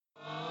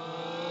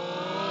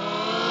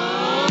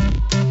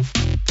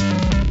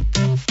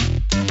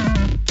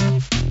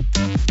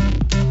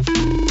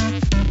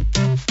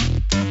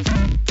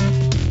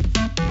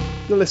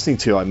listening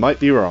to I Might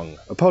Be Wrong,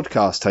 a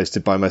podcast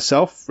hosted by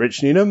myself,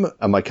 Rich Newnham,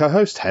 and my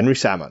co-host, Henry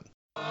Salmon.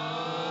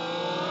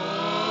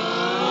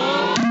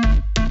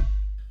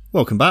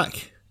 Welcome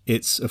back.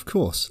 It's, of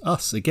course,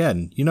 us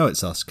again. You know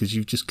it's us because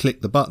you've just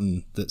clicked the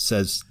button that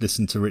says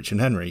listen to Rich and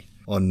Henry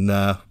on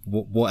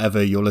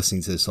whatever you're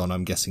listening to this on.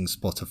 I'm guessing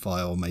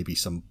Spotify or maybe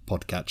some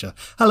podcatcher.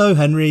 Hello,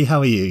 Henry.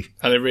 How are you?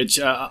 Hello, Rich.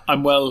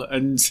 I'm well.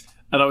 And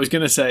I was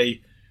going to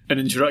say an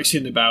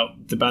introduction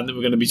about the band that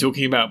we're going to be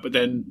talking about, but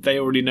then they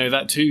already know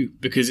that too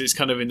because it's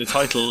kind of in the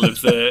title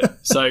of the...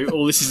 So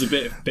all this is a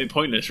bit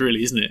pointless,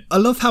 really, isn't it? I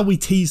love how we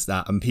tease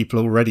that and people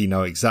already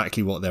know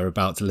exactly what they're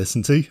about to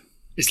listen to.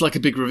 It's like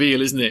a big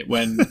reveal, isn't it?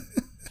 When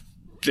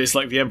it's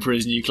like the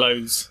Emperor's new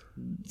clothes.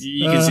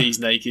 You can see he's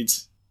naked.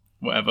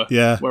 Whatever.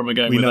 Yeah. Where am I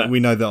going with that?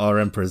 We know that our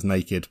Emperor's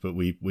naked, but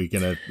we're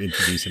going to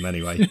introduce him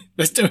anyway.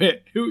 Let's do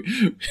it. Who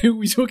are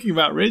we talking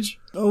about, Rich?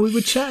 Oh, we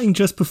were chatting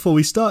just before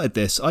we started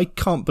this. I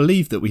can't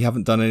believe that we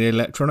haven't done any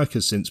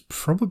electronica since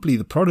probably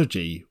The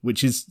Prodigy,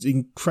 which is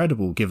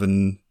incredible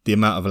given the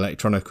amount of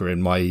electronica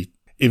in my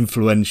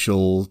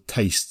influential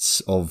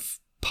tastes of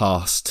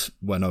past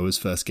when I was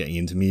first getting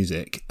into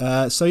music.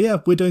 So yeah,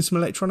 we're doing some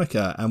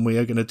electronica and we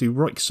are going to do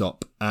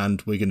Röyksopp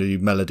and we're going to do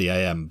Melody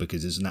AM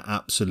because it's an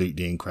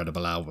absolutely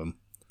incredible album.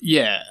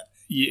 Yeah,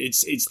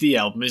 it's the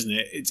album, isn't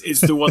it?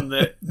 It's the one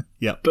that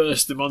yep.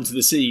 burst them onto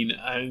the scene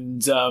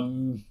and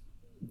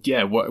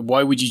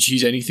why would you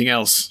choose anything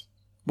else?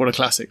 What a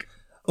classic.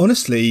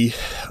 Honestly,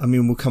 I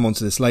mean, we'll come on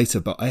to this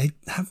later, but I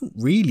haven't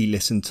really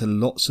listened to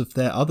lots of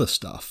their other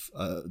stuff,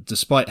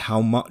 despite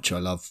how much I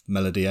love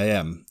Melody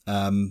AM.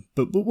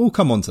 But we'll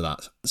come on to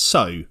that.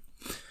 So,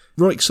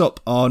 Röyksopp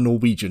are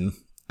Norwegian,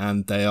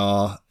 and they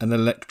are an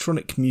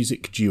electronic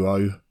music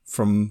duo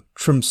from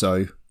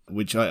Tromsø,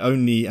 which I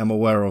only am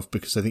aware of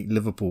because I think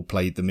Liverpool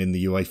played them in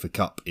the UEFA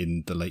Cup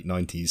in the late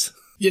 90s.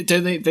 Yeah,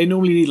 don't they? They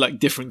normally need like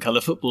different colour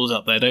footballs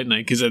up there, don't they?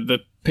 Because the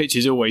pitch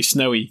is always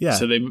snowy. Yeah.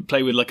 So they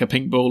play with like a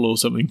pink ball or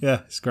something.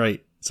 Yeah, it's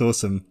great. It's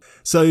awesome.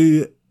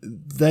 So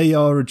they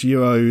are a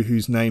duo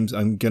whose names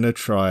I'm going to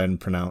try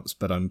and pronounce,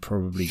 but I'm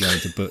probably going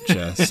to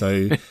butcher.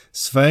 So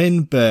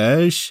Svein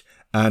Berg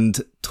and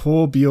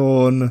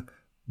Torbjorn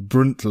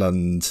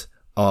Brundtland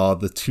are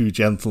the two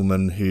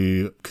gentlemen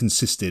who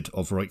consisted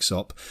of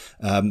Röyksopp.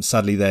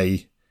 Sadly,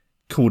 they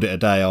called it a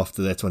day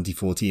after their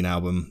 2014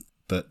 album.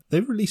 But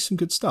they've released some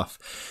good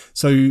stuff.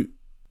 So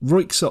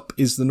Röyksopp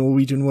is the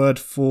Norwegian word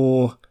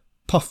for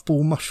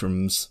puffball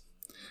mushrooms,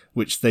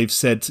 which they've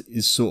said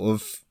is sort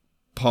of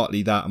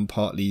partly that and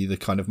partly the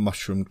kind of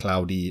mushroom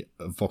cloudy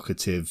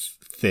evocative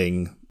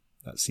thing.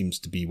 That seems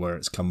to be where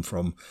it's come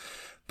from.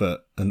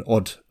 But an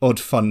odd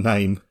fun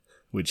name,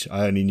 which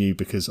I only knew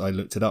because I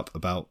looked it up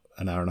about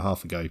an hour and a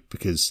half ago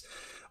because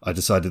I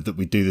decided that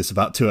we'd do this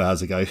about 2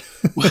 hours ago.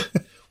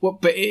 Well,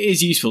 but it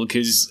is useful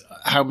because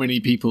how many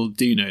people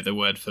do know the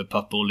word for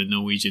puffball in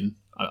Norwegian?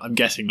 I'm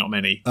guessing not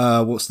many.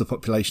 What's the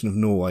population of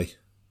Norway?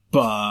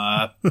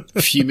 But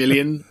a few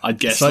million, I'd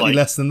guess. Slightly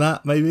less than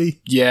that,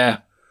 maybe?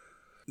 Yeah.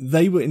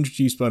 They were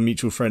introduced by a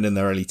mutual friend in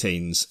their early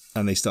teens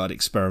and they started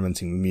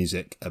experimenting with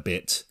music a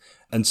bit.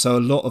 And so a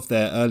lot of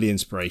their early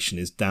inspiration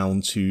is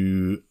down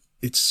to...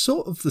 It's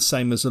sort of the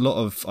same as a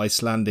lot of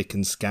Icelandic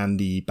and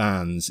Scandi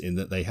bands in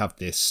that they have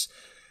this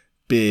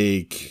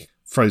big...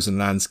 frozen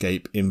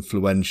landscape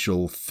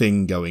influential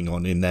thing going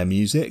on in their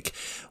music.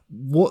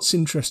 What's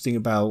interesting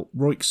about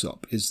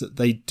Röyksopp is that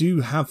they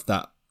do have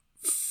that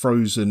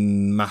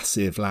frozen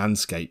massive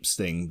landscapes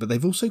thing, but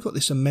they've also got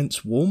this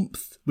immense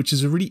warmth, which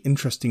is a really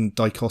interesting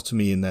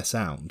dichotomy in their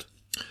sound.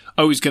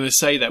 I was going to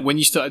say that when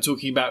you started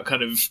talking about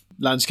kind of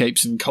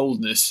landscapes and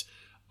coldness,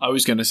 I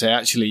was going to say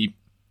actually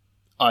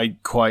I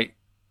quite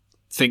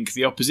think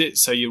the opposite.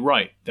 So you're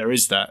right, there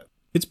is that.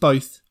 It's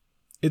both.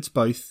 It's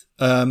both.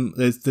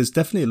 There's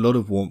definitely a lot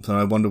of warmth, and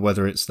I wonder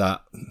whether it's the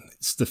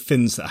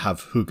Finns that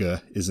have hygge,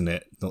 isn't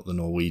it? Not the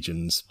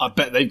Norwegians. I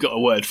bet they've got a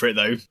word for it,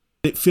 though.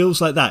 It feels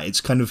like that.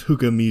 It's kind of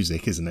hygge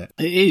music, isn't it?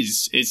 It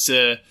is. It's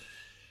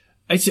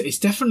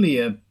definitely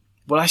a...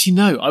 Well, actually,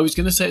 no. I was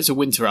going to say it's a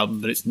winter album,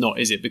 but it's not,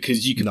 is it?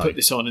 Because you can put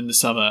this on in the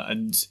summer,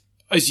 and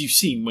as you've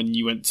seen when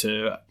you went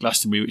to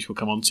Glastonbury, which we'll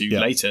come on to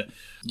later,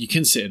 you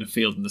can sit in a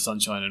field in the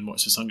sunshine and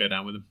watch the sun go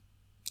down with them.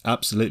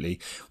 Absolutely.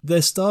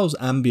 Their style's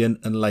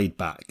ambient and laid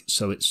back,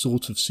 so it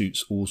sort of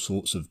suits all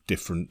sorts of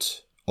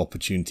different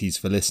opportunities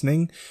for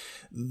listening.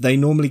 They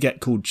normally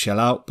get called chill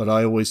out, but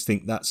I always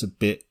think that's a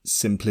bit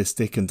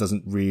simplistic and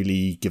doesn't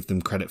really give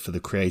them credit for the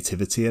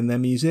creativity in their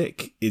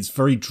music. It's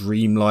very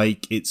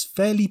dreamlike. It's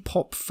fairly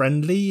pop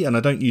friendly, and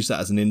I don't use that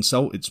as an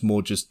insult. It's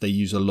more just they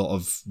use a lot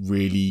of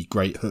really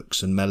great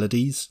hooks and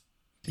melodies.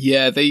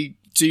 Yeah, they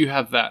do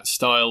have that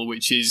style,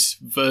 which is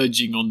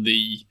verging on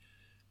the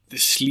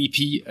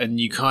sleepy,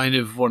 and you kind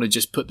of want to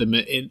just put them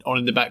in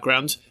the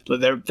background. Like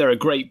they're a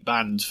great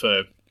band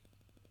for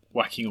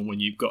whacking on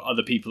when you've got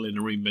other people in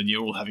a room and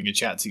you're all having a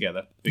chat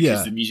together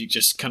because the music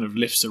just kind of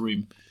lifts the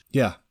room.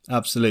 Yeah,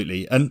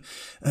 absolutely. And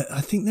I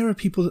think there are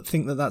people that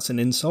think that that's an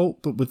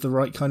insult, but with the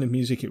right kind of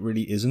music, it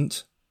really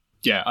isn't.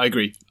 Yeah, I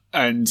agree.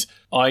 And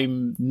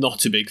I'm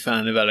not a big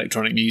fan of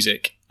electronic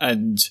music,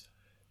 and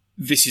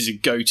this is a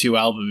go-to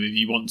album if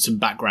you want some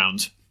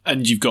background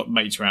and you've got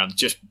mates around.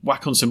 Just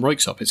whack on some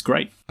Röyksopp. It's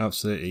great.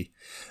 Absolutely.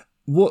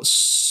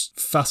 What's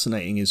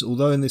fascinating is,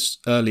 although in this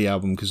early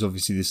album, because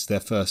obviously this is their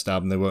first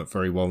album, they weren't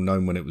very well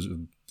known when it was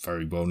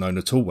very well known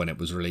at all when it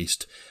was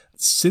released.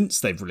 Since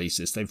they've released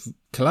this, they've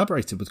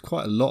collaborated with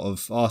quite a lot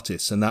of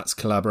artists, and that's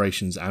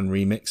collaborations and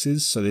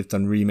remixes. So they've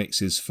done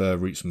remixes for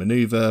Roots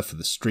Manuva, for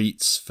The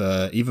Streets,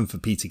 even for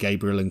Peter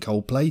Gabriel and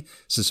Coldplay.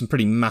 So some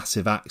pretty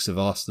massive acts have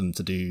asked them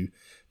to do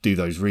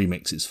those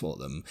remixes for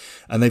them.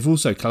 And they've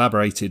also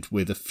collaborated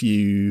with a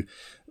few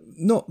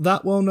not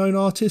that well-known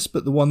artists,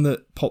 but the one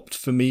that popped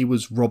for me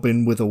was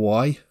Robin with a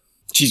Y.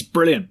 She's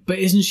brilliant. But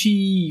isn't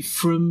she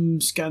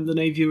from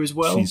Scandinavia as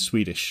well? She's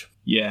Swedish.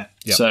 Yeah.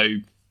 Yep. So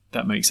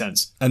that makes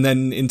sense. And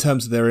then in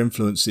terms of their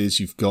influences,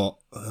 you've got,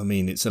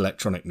 it's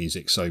electronic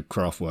music, so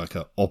Kraftwerk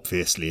are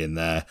obviously in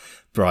there,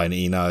 Brian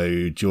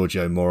Eno,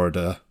 Giorgio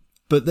Moroder.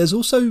 But there's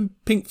also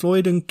Pink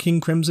Floyd and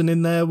King Crimson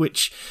in there,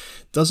 which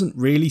doesn't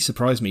really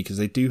surprise me because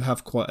they do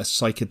have quite a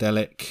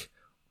psychedelic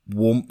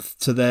warmth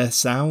to their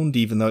sound,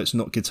 even though it's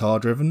not guitar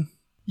driven.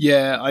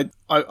 Yeah,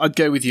 I'd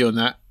go with you on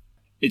that.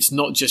 It's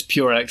not just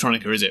pure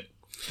electronica, is it?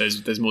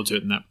 There's more to it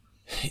than that.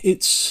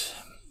 It's,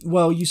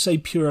 well, you say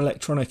pure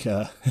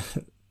electronica.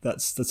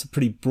 That's a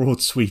pretty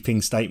broad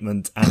sweeping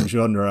statement and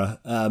genre.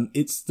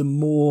 It's the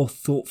more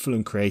thoughtful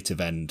and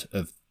creative end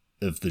of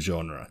the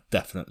genre,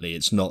 definitely.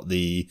 It's not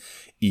the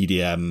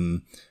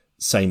EDM,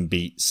 same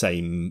beat,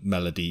 same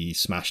melody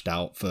smashed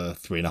out for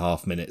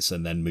 3.5 minutes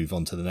and then move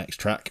on to the next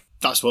track.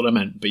 That's what I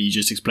meant, but you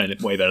just explained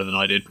it way better than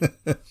I did.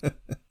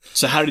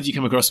 So how did you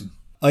come across them?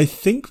 I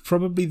think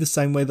probably the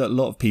same way that a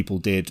lot of people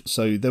did.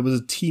 So there was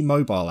a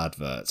T-Mobile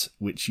advert,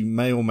 which you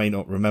may or may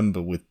not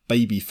remember, with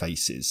baby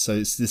faces. So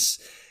it's this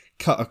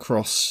cut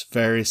across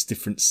various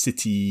different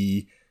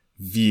city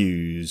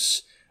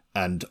views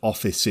and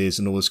offices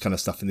and all this kind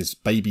of stuff. And this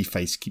baby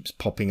face keeps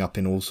popping up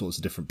in all sorts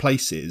of different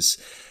places.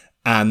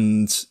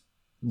 And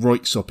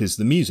Röyksopp is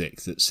the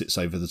music that sits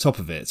over the top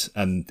of it.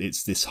 And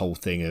it's this whole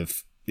thing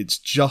of, it's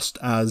just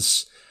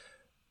as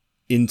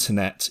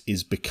internet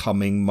is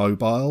becoming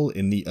mobile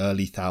in the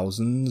early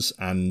thousands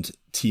and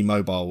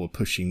T-Mobile were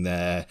pushing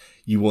their,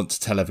 you want to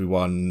tell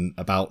everyone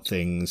about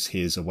things,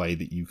 here's a way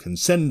that you can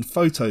send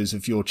photos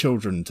of your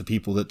children to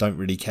people that don't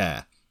really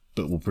care,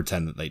 but will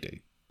pretend that they do.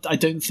 I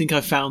don't think I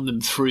found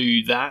them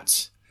through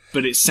that,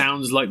 but it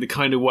sounds like the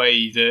kind of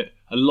way that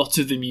a lot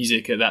of the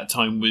music at that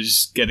time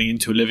was getting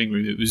into a living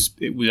room. It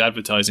was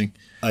advertising.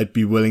 I'd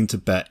be willing to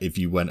bet if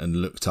you went and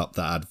looked up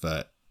that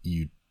advert,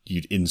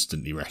 you'd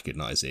instantly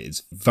recognise it.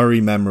 It's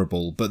very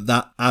memorable, but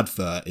that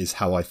advert is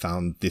how I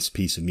found this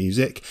piece of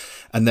music.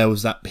 And there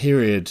was that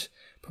period,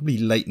 probably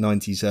late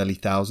 90s, early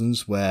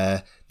thousands,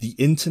 where the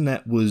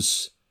internet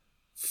was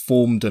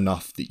formed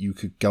enough that you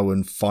could go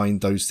and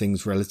find those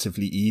things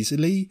relatively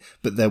easily,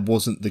 but there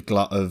wasn't the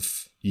glut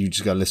of, you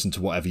just go listen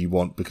to whatever you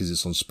want because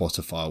it's on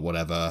Spotify or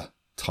whatever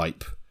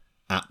type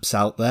apps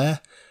out there.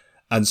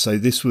 And so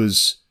this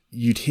was,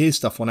 you'd hear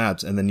stuff on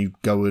ads and then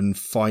you'd go and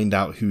find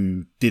out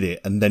who did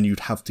it, and then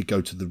you'd have to go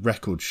to the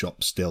record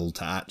shop still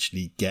to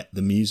actually get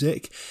the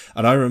music.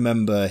 And I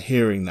remember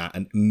hearing that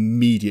and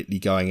immediately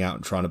going out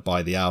and trying to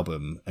buy the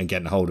album and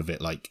getting hold of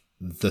it like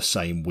the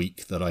same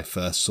week that I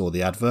first saw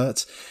the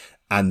advert.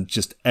 And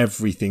just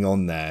everything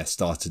on there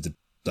started to,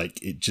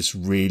 like, it just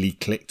really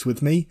clicked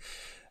with me.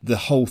 The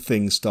whole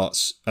thing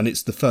starts, and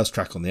it's the first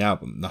track on the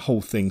album, the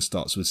whole thing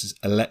starts with this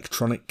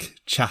electronic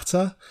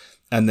chatter.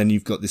 And then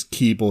you've got this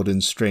keyboard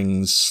and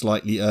strings,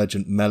 slightly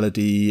urgent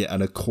melody,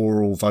 and a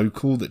choral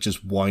vocal that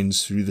just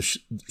winds through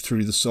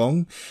the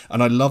song.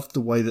 And I loved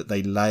the way that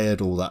they layered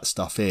all that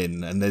stuff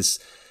in. And there's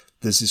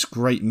this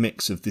great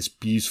mix of this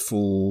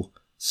beautiful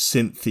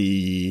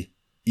synthy,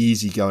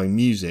 easygoing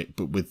music,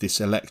 but with this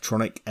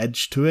electronic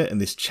edge to it and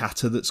this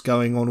chatter that's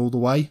going on all the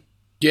way.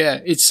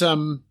 Yeah, it's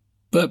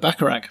Burt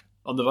Bacharach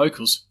on the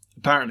vocals,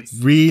 apparently.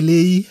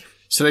 Really?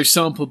 So they've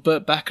sampled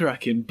Burt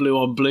Bacharach in Blue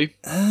on Blue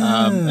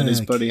and his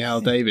buddy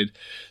Hal David.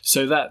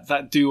 So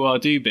that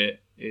do-ah-do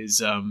bit is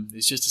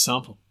just a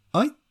sample.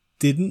 I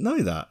didn't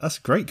know that. That's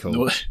a great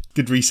call.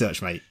 Good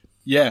research, mate.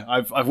 Yeah,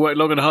 I've worked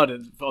long and hard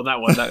on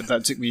that one.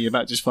 That took me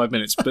about just 5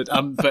 minutes. But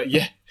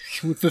yeah,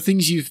 the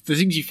things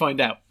you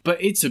find out.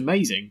 But it's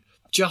amazing.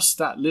 Just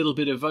that little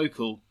bit of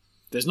vocal.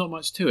 There's not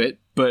much to it,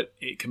 but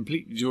it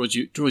completely draws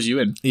you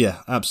in.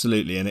 Yeah,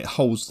 absolutely, and it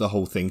holds the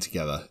whole thing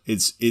together.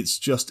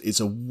 It's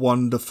a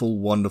wonderful,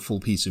 wonderful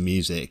piece of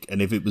music,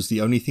 and if it was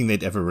the only thing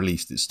they'd ever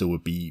released, it still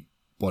would be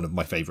one of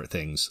my favourite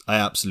things. I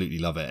absolutely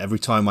love it. Every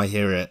time I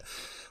hear it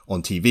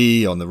on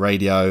TV, on the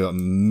radio, I'm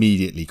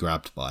immediately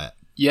grabbed by it.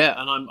 Yeah,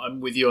 and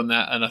I'm with you on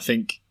that, and I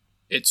think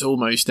it's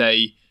almost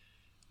a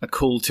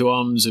call to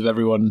arms of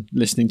everyone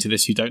listening to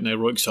this who don't know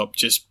Röyksopp.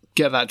 Just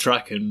get that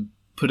track and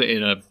put it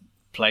in a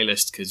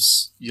playlist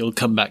because you'll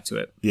come back to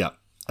it. Yeah.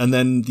 And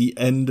then the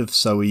end of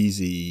So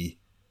Easy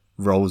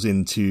rolls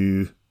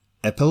into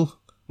Apple,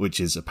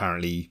 which is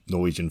apparently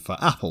Norwegian for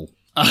apple.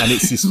 And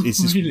it's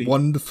this Really?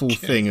 wonderful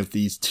thing of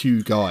these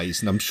two guys,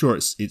 and I'm sure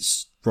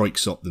it's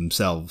Röyksopp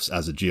themselves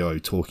as a duo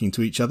talking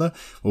to each other.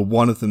 Well,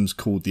 one of them's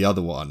called the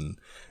other one.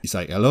 He's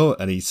like, hello,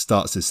 and he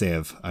starts to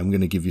say, I'm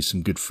going to give you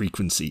some good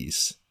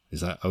frequencies.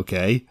 He's like,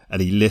 okay.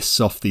 And he lists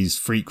off these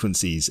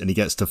frequencies and he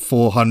gets to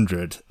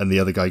 400 and the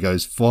other guy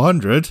goes,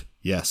 400?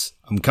 Yes,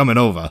 I'm coming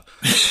over.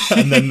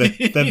 And then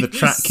the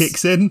track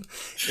kicks in.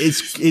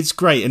 It's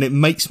great and it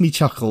makes me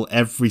chuckle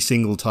every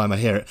single time I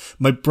hear it.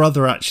 My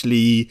brother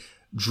actually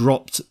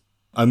dropped,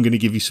 I'm going to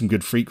give you some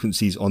good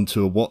frequencies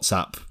onto a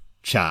WhatsApp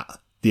chat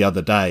the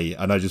other day.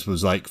 And I just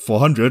was like,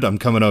 400, I'm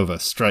coming over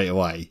straight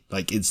away.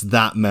 Like, it's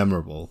that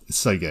memorable. It's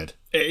so good.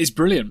 It is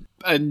brilliant.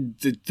 And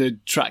the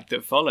track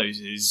that follows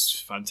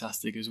is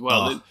fantastic as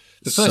well. Oh,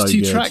 the first so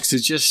two good. tracks are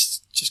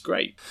just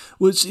great.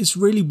 Well, it's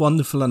really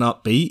wonderful and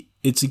upbeat.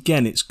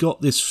 It's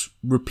got this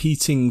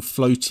repeating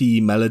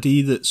floaty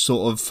melody that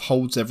sort of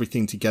holds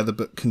everything together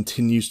but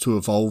continues to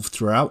evolve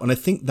throughout. And I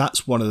think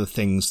that's one of the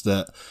things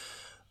that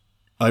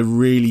I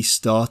really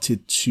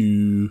started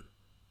to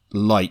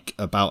like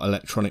about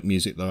electronic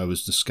music that I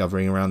was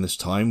discovering around this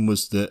time,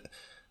 was that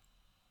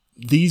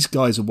these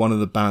guys are one of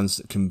the bands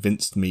that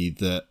convinced me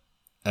that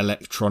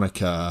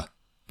electronica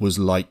was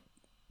like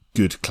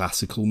good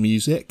classical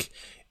music,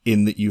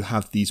 in that you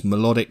have these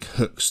melodic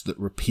hooks that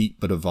repeat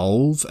but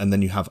evolve, and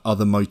then you have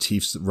other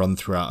motifs that run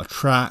throughout a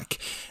track,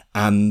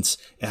 and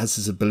it has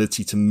this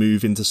ability to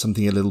move into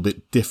something a little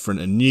bit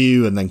different and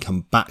new and then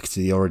come back to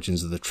the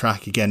origins of the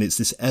track again. It's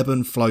this ebb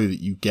and flow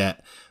that you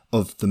get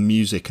of the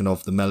music and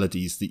of the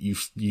melodies that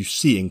you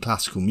see in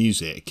classical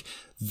music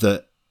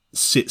that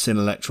sits in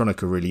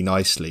electronica really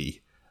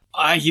nicely.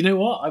 You know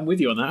what? I'm with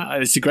you on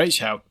that. It's a great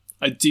shout.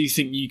 I do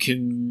think you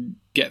can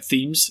get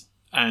themes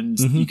and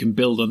you can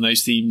build on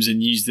those themes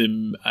and use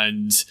them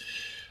and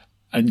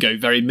go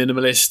very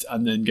minimalist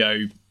and then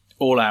go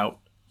all out.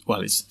 Well,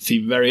 it's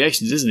theme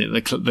variations, isn't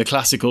it? The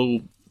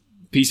classical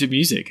piece of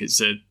music. It's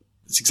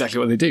exactly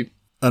what they do.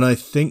 And I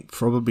think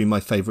probably my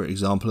favourite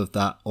example of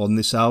that on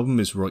this album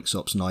is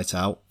Röyksopp's Night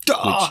Out.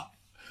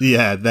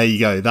 Yeah, there you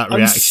go. That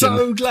reaction.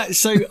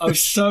 I'm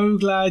so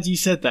glad you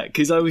said that,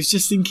 because I was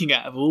just thinking,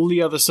 out of all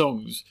the other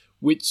songs,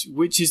 which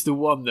is the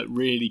one that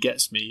really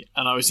gets me?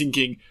 And I was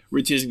thinking,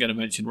 Rich isn't going to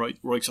mention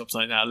Röyksopp's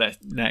Night Out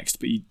next,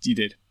 but you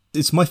did.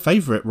 It's my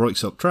favourite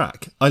Röyksopp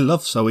track. I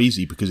love So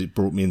Easy because it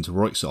brought me into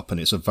Röyksopp, and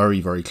it's a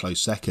very, very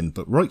close second.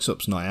 But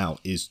Röyksopp's Night Out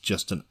is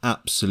just an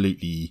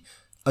absolutely...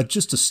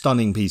 just a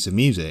stunning piece of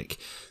music.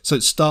 So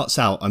it starts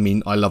out, I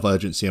mean, I love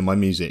urgency in my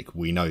music.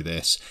 We know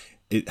this.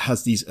 It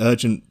has these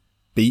urgent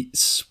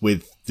beats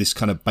with this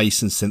kind of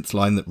bass and synth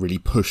line that really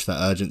push that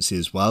urgency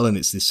as well. And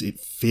it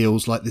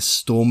feels like this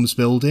storm's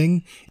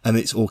building, and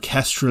it's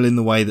orchestral in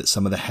the way that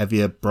some of the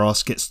heavier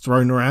brass gets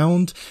thrown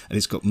around, and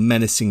it's got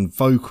menacing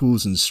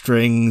vocals and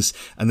strings.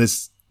 And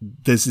there's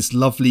this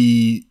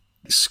lovely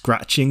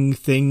scratching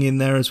thing in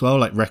there as well,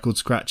 like record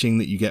scratching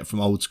that you get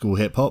from old school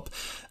hip hop,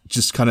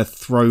 just kind of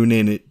thrown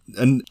in it,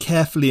 and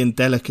carefully and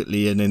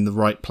delicately and in the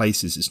right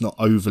places. It's not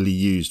overly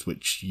used,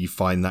 which you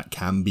find that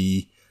can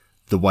be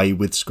the way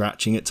with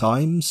scratching at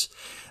times.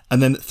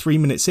 And then 3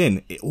 minutes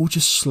in, it all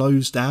just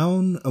slows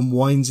down and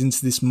winds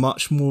into this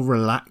much more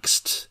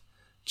relaxed,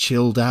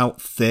 chilled out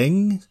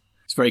thing.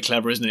 It's very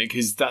clever, isn't it?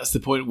 Because that's the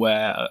point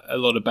where a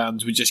lot of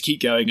bands would just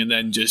keep going and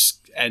then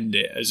just end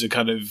it as a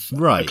kind of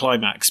a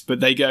climax. But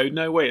they go,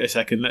 no, wait a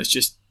second, let's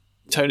just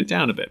tone it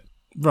down a bit.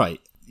 Right.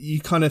 You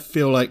kind of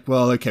feel like,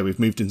 well, okay, we've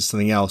moved into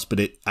something else, but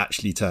it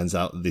actually turns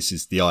out that this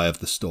is the eye of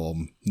the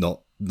storm,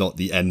 not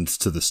the end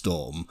to the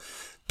storm,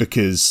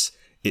 because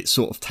it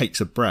sort of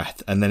takes a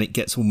breath and then it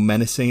gets all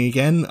menacing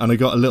again. And I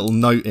got a little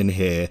note in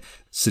here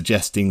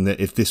suggesting that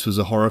if this was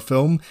a horror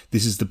film,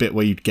 this is the bit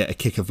where you'd get a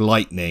kick of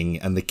lightning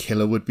and the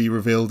killer would be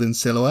revealed in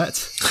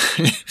silhouette,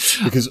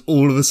 because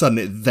all of a sudden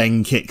it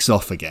then kicks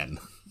off again.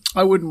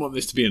 I wouldn't want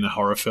this to be in a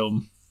horror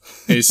film.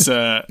 It's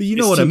but you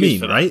know what I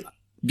mean, right?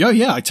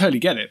 Yeah, I totally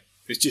get it.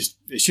 It's just,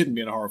 it shouldn't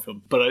be in a horror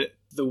film. But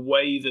the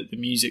way that the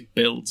music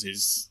builds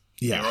is,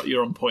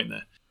 you're on point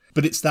there.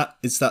 But it's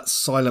that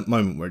silent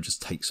moment where it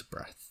just takes a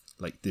breath.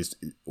 Like this,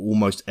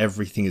 almost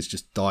everything has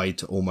just died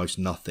to almost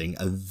nothing,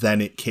 and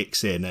then it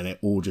kicks in and it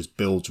all just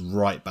builds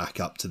right back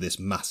up to this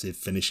massive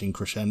finishing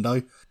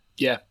crescendo.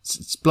 Yeah.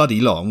 It's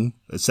bloody long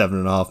at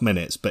 7.5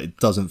 minutes, but it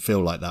doesn't feel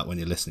like that when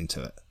you're listening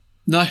to it.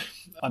 No,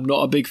 I'm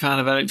not a big fan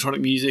of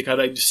electronic music. I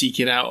don't seek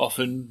it out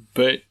often,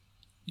 but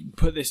you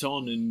put this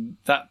on and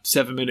that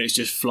 7 minutes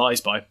just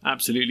flies by.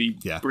 Absolutely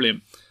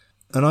brilliant.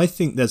 And I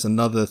think there's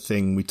another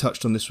thing, we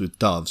touched on this with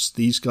Doves.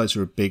 These guys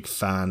are a big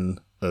fan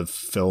of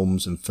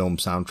films and film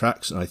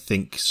soundtracks, and I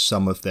think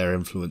some of their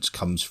influence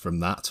comes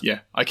from that. Yeah,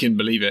 I can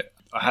believe it.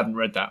 I haven't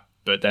read that,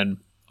 but then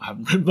I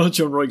haven't read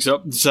much on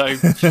Röyksopp, so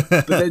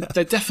but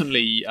they're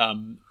definitely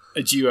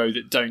a duo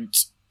that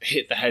don't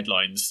hit the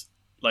headlines.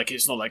 Like,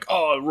 it's not like,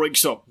 oh,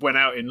 Röyksopp went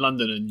out in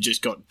London and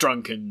just got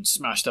drunk and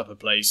smashed up a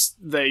place.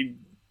 They're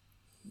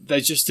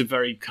just a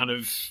very kind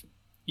of,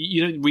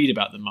 you don't read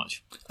about them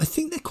much. I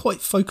think they're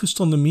quite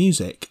focused on the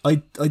music.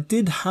 I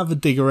did have a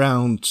dig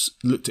around,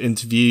 looked at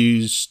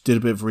interviews, did a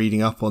bit of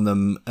reading up on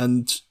them,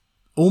 and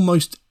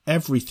almost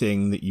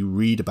everything that you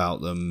read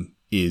about them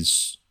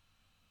is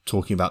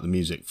talking about the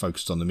music,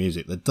 focused on the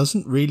music. There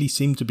doesn't really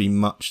seem to be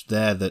much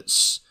there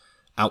that's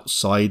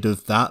outside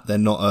of that. They're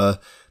not a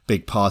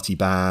big party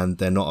band.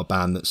 They're not a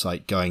band that's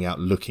like going out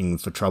looking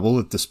for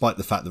trouble, despite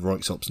the fact that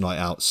Röyksopp's Night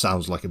Out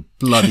sounds like a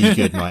bloody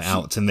good night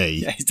out to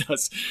me. Yeah, it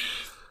does.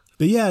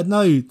 But yeah,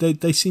 no,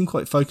 they seem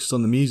quite focused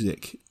on the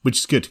music, which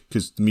is good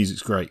because the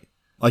music's great.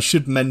 I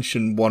should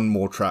mention one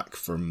more track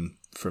from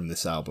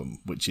this album,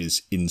 which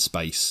is In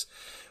Space,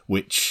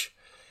 which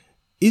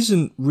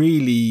isn't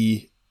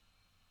really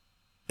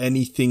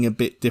anything a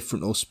bit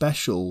different or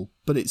special,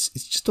 but it's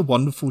just a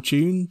wonderful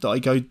tune that I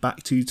go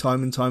back to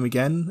time and time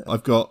again.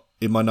 I've got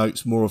in my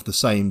notes more of the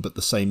same, but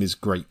the same is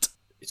great.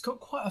 It's got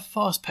quite a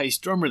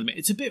fast-paced drum rhythm.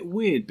 It's a bit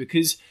weird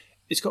because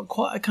it's got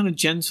quite a kind of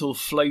gentle,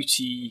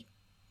 floaty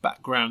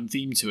background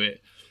theme to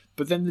it,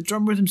 but then the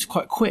drum rhythm's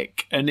quite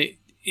quick and it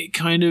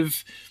kind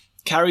of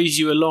carries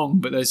you along,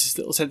 but there's this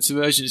little sense of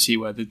urgency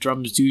where the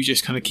drums do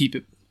just kind of keep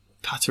it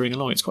pattering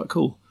along. It's quite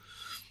cool.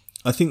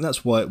 I think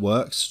that's why it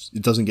works.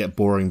 It doesn't get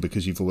boring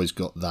because you've always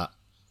got that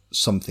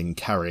something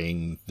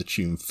carrying the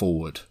tune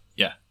forward.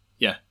 Yeah,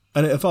 yeah.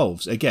 And it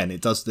evolves. Again, it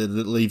does the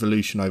little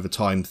evolution over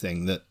time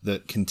thing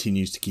that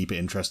continues to keep it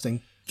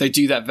interesting. They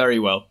do that very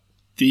well.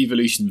 The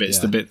evolution bit's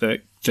the bit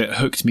that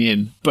hooked me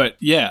in. But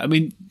yeah, I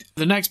mean,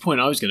 the next point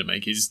I was going to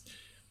make is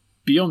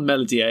beyond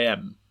Melody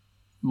AM,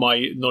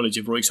 my knowledge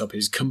of Röyksopp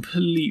is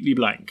completely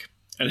blank.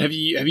 And have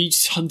you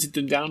just hunted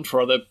them down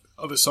for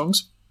other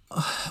songs?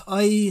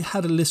 I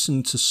had a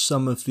listen to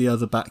some of the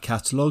other back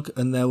catalogue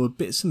and there were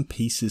bits and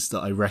pieces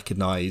that I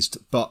recognised,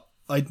 but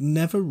I'd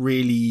never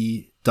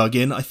really dug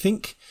in. I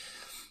think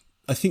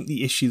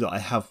the issue that I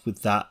have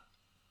with that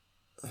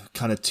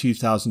kind of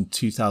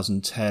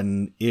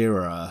 2010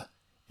 era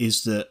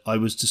is that I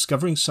was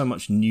discovering so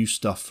much new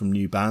stuff from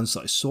new bands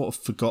that I sort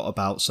of forgot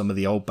about some of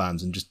the old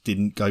bands and just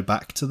didn't go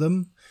back to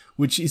them,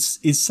 which is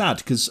sad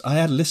because I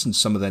had listened to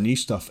some of their new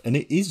stuff and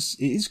it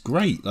is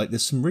great. Like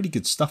there's some really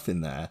good stuff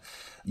in there.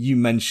 You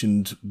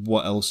mentioned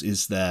what else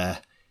is there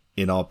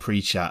in our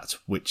pre-chat,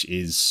 which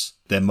is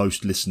their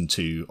most listened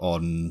to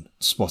on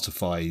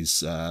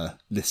Spotify's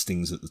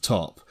listings at the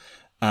top.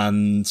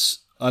 And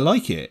I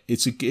like it.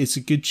 It's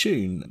a good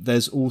tune.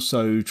 There's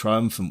also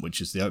Triumphant,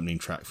 which is the opening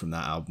track from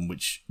that album,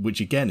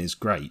 which again is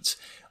great.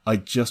 I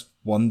just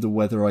wonder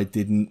whether I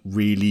didn't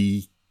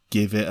really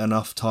give it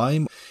enough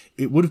time.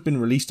 It would have been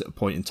released at a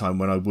point in time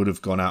when I would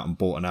have gone out and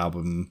bought an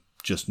album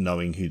just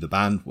knowing who the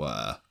band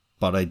were,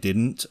 but I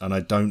didn't, and I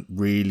don't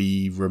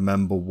really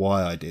remember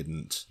why I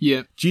didn't.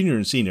 Yeah. Junior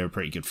and Senior are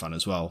pretty good fun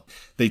as well.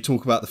 They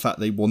talk about the fact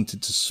they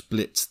wanted to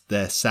split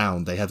their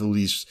sound. They had all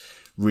these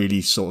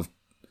really sort of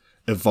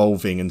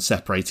evolving and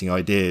separating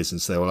ideas,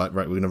 and so they were like,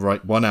 right, we're going to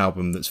write one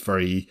album that's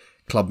very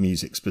club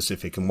music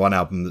specific and one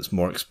album that's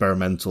more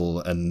experimental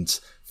and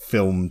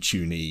film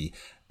tuney.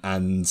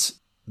 And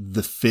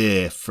the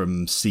Fear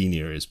from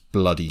Senior is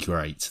bloody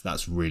great.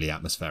 That's really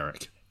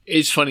atmospheric.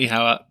 It's funny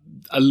how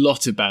a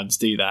lot of bands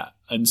do that,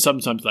 and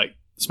sometimes like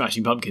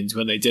Smashing Pumpkins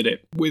when they did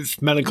it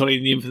with Melancholy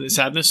and the Infinite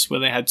Sadness,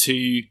 when they had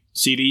two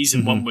CDs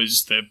and one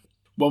was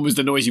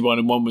the noisy one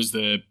and one was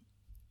the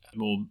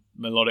more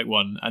melodic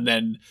one, and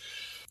then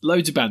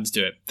loads of bands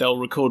do it. They'll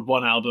record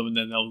one album and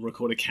then they'll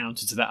record a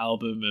counter to that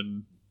album.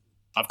 And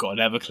I've got an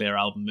Everclear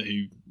album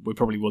who we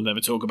probably will never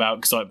talk about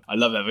because I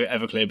love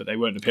Everclear, but they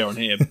won't appear on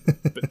here.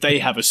 But they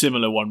have a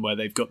similar one where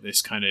they've got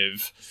this kind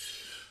of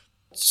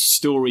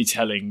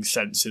storytelling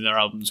sense in their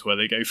albums where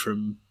they go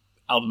from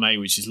album A,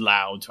 which is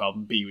loud, to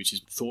album B, which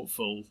is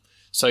thoughtful.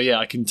 So yeah,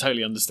 I can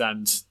totally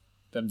understand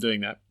them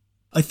doing that.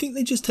 I think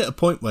they just hit a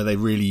point where they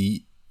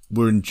really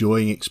were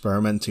enjoying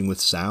experimenting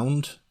with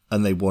sound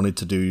and they wanted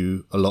to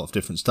do a lot of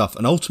different stuff.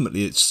 And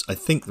ultimately, I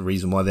think the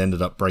reason why they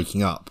ended up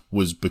breaking up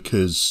was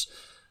because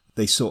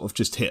they sort of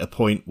just hit a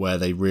point where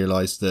they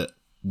realised that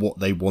what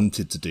they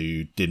wanted to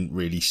do didn't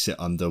really sit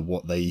under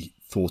what they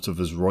thought of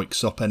as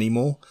Röyksopp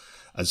anymore.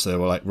 And so they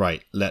were like,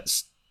 right,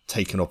 let's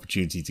take an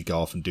opportunity to go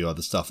off and do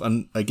other stuff.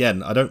 And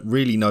again, I don't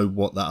really know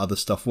what that other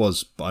stuff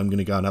was, but I'm going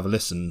to go and have a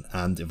listen.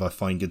 And if I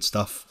find good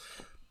stuff,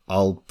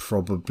 I'll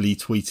probably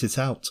tweet it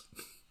out.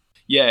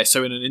 Yeah,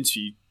 so in an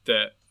interview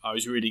that I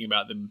was reading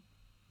about them,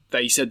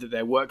 they said that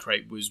their work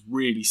rate was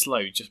really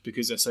slow just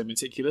because they're so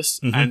meticulous.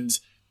 Mm-hmm. And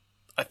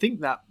I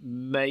think that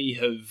may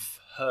have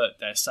hurt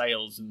their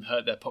sales and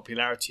hurt their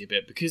popularity a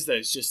bit because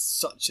there's just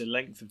such a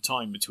length of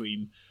time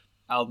between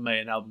album A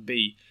and album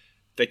B.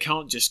 They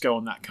can't just go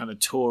on that kind of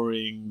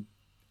touring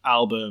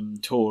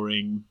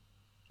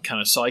kind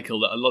of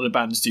cycle that a lot of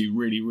bands do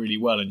really, really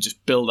well and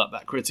just build up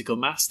that critical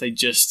mass. They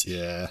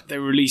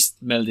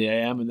released Melody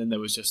AM and then there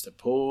was just a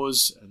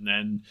pause and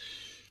then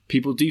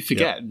people do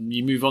forget and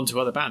you move on to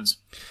other bands.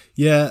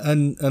 Yeah,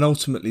 and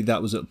ultimately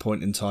that was at a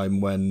point in time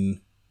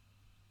when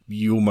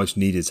you almost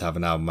needed to have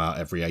an album out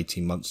every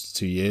 18 months to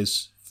 2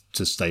 years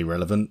to stay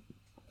relevant.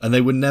 And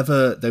they were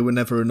never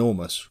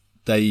enormous.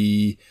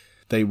 They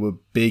were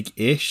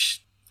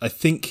big-ish. I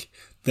think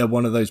they're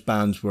one of those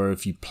bands where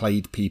if you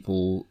played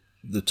people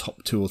the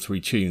top 2 or 3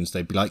 tunes,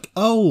 they'd be like,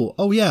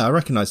 oh yeah, I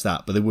recognise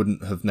that, but they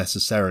wouldn't have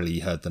necessarily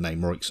heard the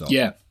name Röyksopp.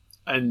 Yeah,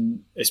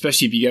 and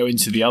especially if you go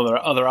into the other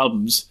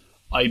albums,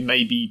 I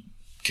maybe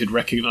could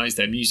recognise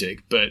their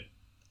music, but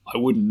I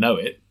wouldn't know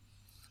it.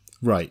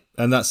 Right,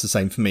 and that's the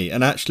same for me.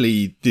 And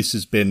actually, this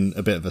has been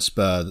a bit of a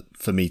spur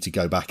for me to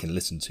go back and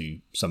listen to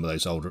some of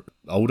those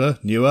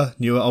newer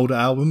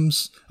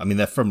albums. I mean,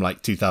 they're from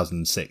like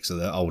 2006, so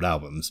they're old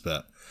albums,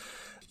 but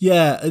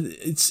yeah,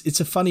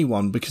 it's a funny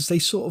one because they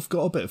sort of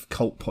got a bit of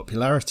cult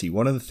popularity.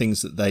 One of the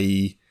things that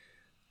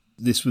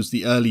this was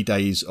the early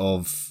days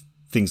of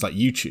things like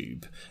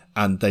YouTube,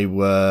 and they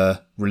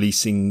were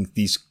releasing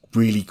these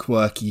really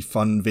quirky,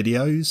 fun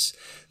videos.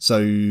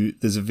 So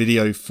there's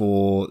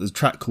a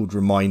track called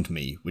Remind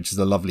Me, which is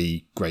a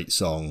lovely, great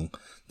song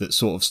that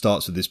sort of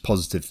starts with this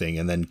positive thing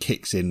and then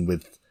kicks in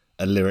with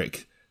a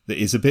lyric that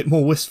is a bit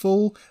more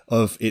wistful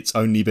of "It's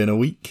only been a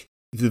week."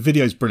 The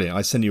video's brilliant.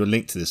 I sent you a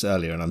link to this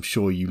earlier and I'm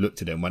sure you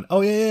looked at it and went,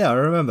 oh yeah, I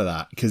remember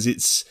that, because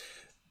it's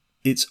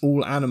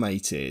all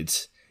animated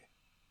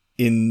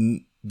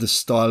in the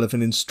style of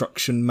an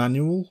instruction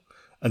manual.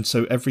 And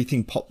so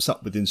everything pops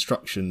up with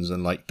instructions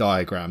and like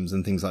diagrams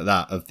and things like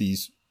that of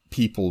these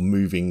people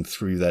moving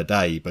through their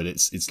day. But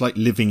it's like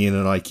living in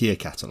an IKEA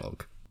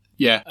catalogue.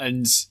 Yeah,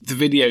 and the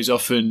videos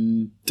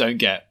often don't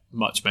get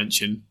much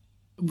mention.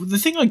 The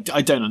thing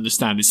I don't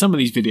understand is some of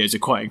these videos are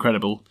quite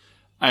incredible.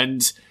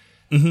 And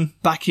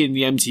back in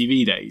the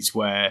MTV days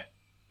where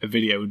a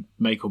video would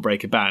make or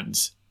break a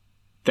band,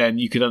 then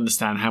you could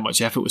understand how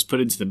much effort was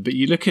put into them. But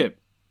you look at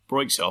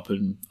Röyksopp,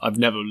 and I've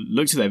never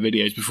looked at their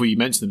videos before you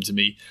mentioned them to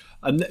me.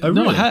 And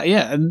really?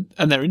 And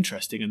they're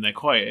interesting and they're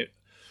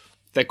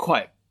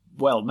quite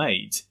well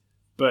made,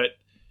 but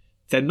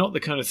they're not the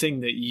kind of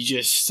thing that you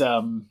just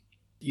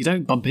you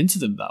don't bump into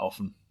them that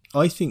often.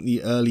 I think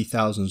the early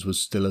thousands was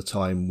still a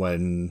time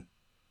when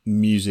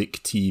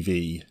music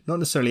TV, not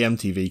necessarily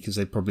MTV because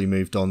they probably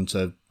moved on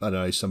to, I don't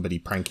know, somebody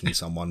pranking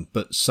someone,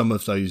 but some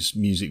of those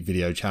music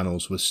video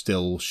channels were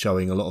still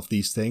showing a lot of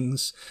these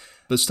things.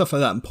 But stuff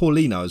like that, and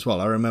Paulino as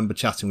well. I remember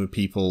chatting with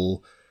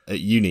people at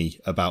uni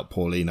about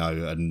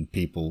Paulino and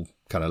people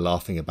kind of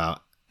laughing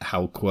about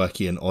how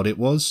quirky and odd it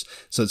was.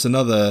 So it's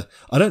another,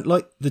 I don't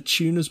like the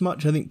tune as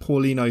much. I think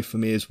Paulino for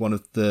me is one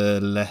of the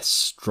less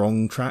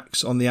strong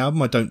tracks on the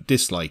album. I don't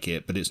dislike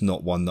it, but it's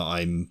not one that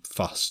I'm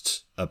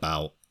fussed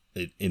about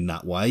in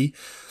that way.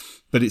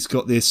 But it's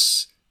got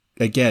this,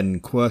 again,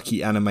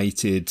 quirky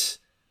animated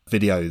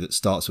video that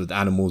starts with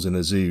animals in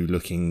a zoo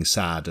looking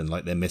sad and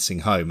like they're missing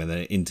home, and then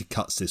it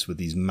intercuts this with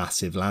these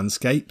massive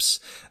landscapes,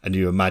 and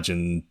you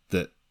imagine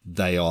that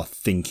they are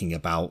thinking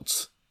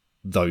about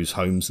those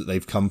homes that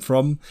they've come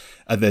from.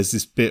 And there's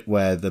this bit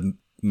where the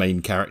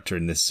main character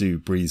in this zoo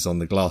breathes on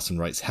the glass and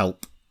writes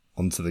help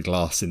onto the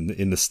glass in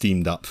the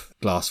steamed up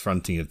glass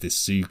fronting of this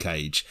zoo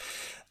cage.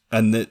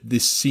 And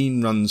this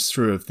scene runs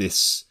through of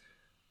this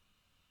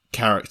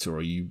character,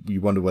 or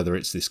you wonder whether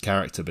it's this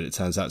character, but it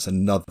turns out it's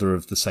another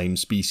of the same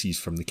species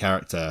from the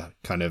character,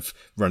 kind of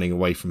running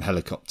away from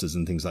helicopters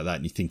and things like that,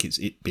 and you think it's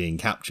it being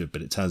captured,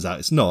 but it turns out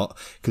it's not,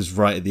 because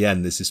right at the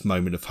end there's this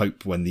moment of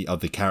hope when the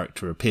other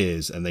character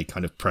appears and they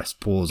kind of press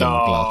pause on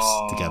the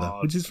glass together,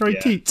 which is very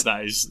cute.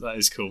 That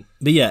is cool.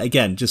 But yeah,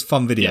 again, just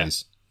fun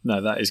videos. Yeah.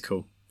 No, that is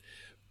cool.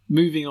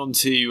 Moving on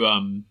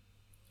to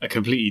a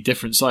completely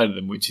different side of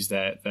them, which is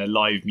their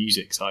live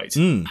music side.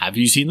 Have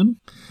you seen them?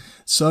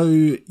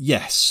 So,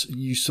 yes,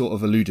 you sort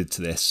of alluded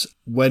to this.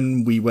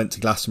 When we went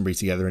to Glastonbury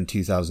together in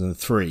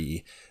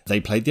 2003, they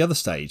played the other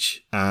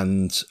stage,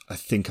 and I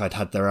think I'd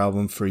had their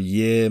album for a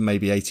year,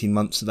 maybe 18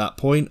 months at that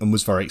point, and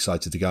was very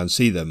excited to go and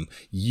see them.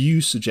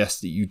 You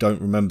suggest that you don't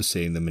remember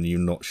seeing them and you're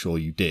not sure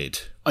you did.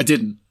 I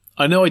didn't.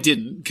 I know I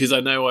didn't, because I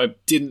know I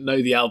didn't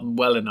know the album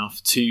well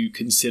enough to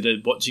consider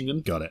watching them.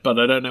 Got it. But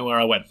I don't know where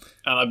I went.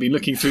 And I've been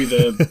looking through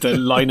the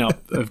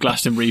lineup of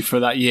Glastonbury for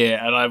that year,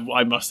 and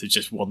I must have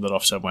just wandered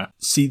off somewhere.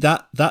 See,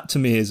 that to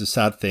me is a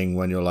sad thing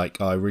when you're like,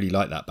 oh, I really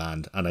like that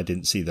band, and I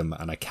didn't see them,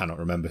 and I cannot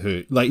remember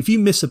who. Like, if you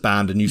miss a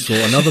band and you saw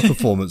another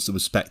performance that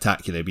was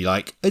spectacular, it'd be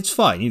like, it's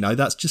fine,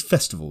 that's just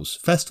festivals.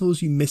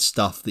 Festivals, you miss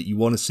stuff that you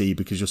want to see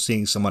because you're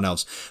seeing someone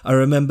else. I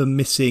remember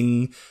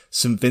missing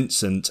St.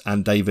 Vincent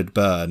and David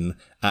Byrne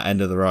at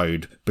End of the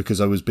Road because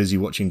I was busy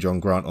watching John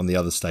Grant on the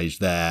other stage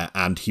there,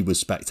 and he was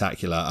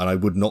spectacular, and I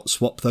would not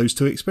swap those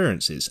two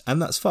experiences,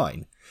 and that's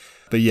fine.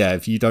 But yeah,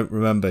 if you don't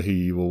remember who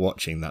you were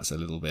watching, that's a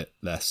little bit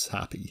less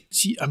happy.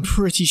 See, I'm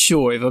pretty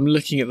sure if I'm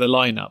looking at the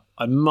lineup,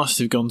 I must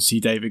have gone to see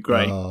David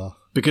Gray.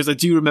 Because I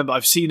do remember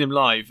I've seen him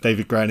live.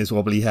 David Gray and his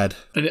wobbly head.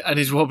 And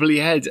his wobbly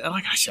head. And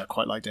I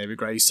quite like David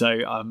Gray, so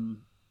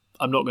I'm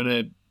not going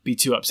to be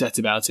too upset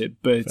about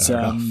it. But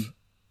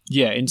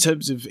yeah, in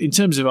terms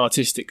of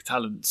artistic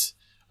talent,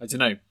 I don't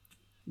know.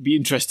 It'd be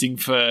interesting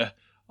for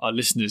our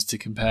listeners to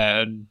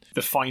compare and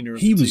the finer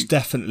of he the was two.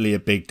 Definitely a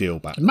big deal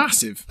back then.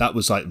 Massive. That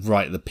was like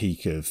right at the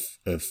peak of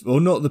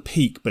or not the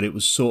peak, but it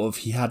was sort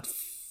of, he had,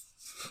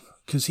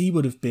 because he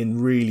would have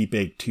been really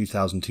big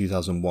 2000,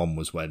 2001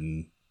 was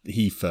when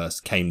he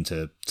first came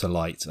to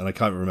light, and I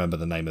can't remember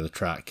the name of the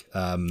track.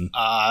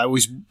 It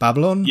was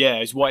Babylon? Yeah,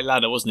 it was White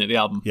Ladder, wasn't it, the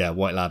album? Yeah,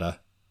 White Ladder.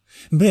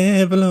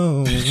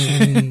 Babylon.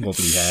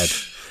 Wobbly head.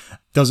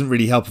 Doesn't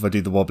really help if I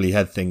do the wobbly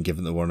head thing,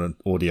 given that we're on an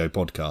audio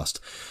podcast.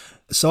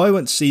 So I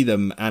went to see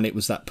them, and it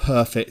was that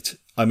perfect...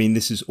 I mean,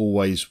 this is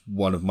always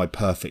one of my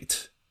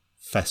perfect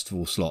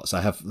festival slots.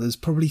 There's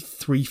probably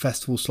 3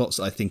 festival slots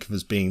that I think of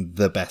as being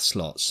the best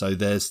slots. So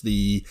there's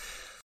the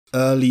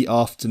early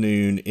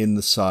afternoon in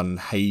the sun,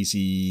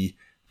 hazy,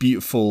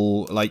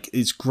 beautiful, like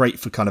it's great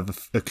for kind of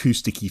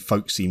acousticy,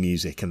 folksy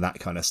music and that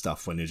kind of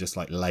stuff when you're just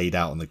like laid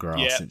out on the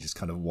grass and it just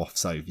kind of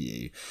wafts over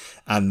you.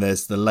 And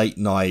there's the late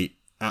night,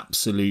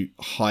 absolute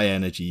high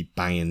energy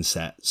banging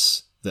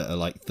sets that are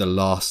like the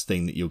last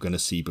thing that you're going to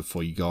see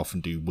before you go off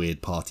and do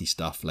weird party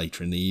stuff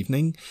later in the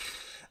evening.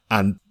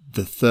 And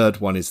the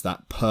third one is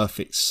that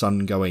perfect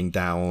sun going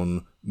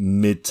down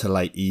mid to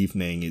late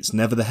evening. It's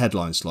never the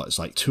headline slot. It's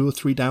like 2 or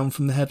 3 down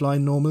from the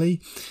headline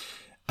normally.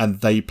 And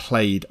they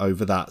played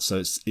over that.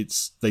 So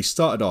they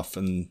started off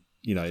and,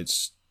 you know,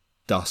 it's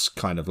dusk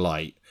kind of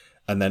light.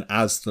 And then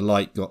as the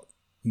light got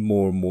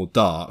more and more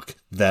dark,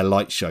 their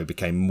light show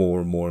became more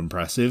and more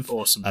impressive.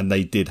 Awesome. And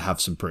they did have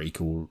some pretty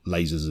cool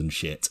lasers and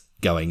shit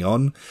going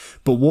on.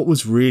 But what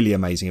was really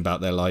amazing about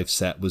their live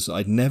set was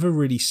I'd never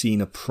really seen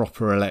a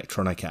proper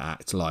electronica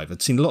act live.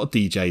 I'd seen a lot of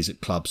DJs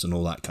at clubs and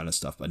all that kind of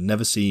stuff, but I'd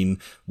never seen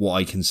what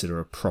I consider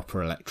a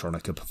proper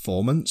electronica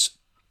performance.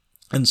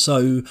 And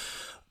so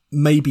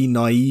maybe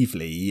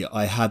naively,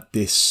 I had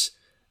this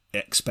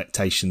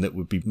expectation that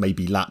would be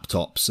maybe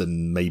laptops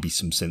and maybe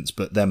some synths,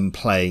 but them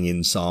playing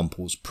in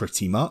samples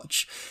pretty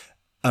much.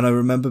 And I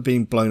remember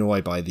being blown away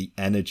by the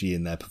energy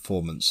in their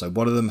performance. So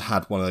one of them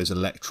had one of those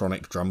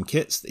electronic drum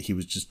kits that he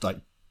was just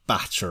like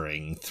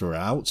battering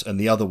throughout. And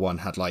the other one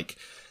had like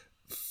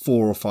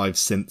 4 or 5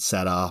 synths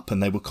set up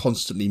and they were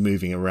constantly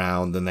moving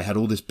around and they had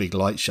all this big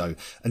light show.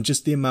 And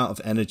just the amount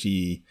of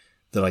energy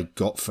that I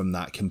got from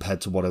that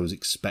compared to what I was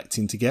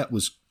expecting to get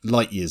was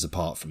light years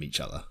apart from each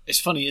other. It's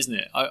funny, isn't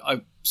it?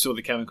 I saw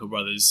the Chemical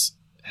Brothers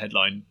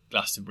headline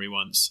Glastonbury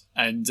once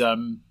and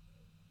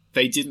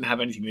they didn't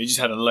have anything. They just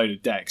had a load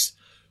of decks.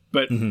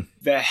 But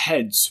their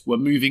heads were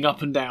moving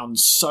up and down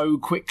so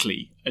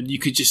quickly, and you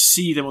could just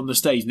see them on the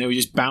stage, and they were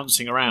just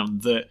bouncing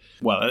around.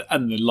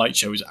 And the light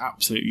show was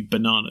absolutely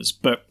bananas.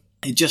 But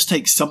it just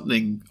takes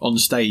something on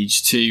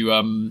stage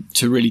to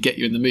really get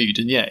you in the mood.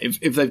 And yeah, if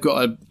they've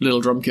got a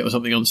little drum kit or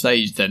something on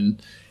stage,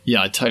 then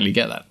yeah, I totally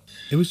get that.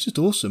 It was just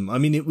awesome. I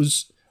mean, it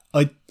was.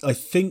 I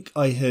think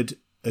I had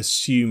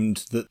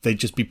assumed that they'd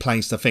just be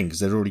playing stuff in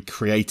because they'd already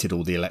created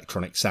all the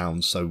electronic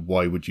sounds. So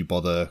why would you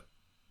bother?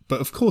 But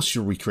of course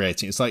you're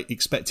recreating. It's like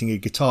expecting a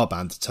guitar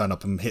band to turn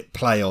up and hit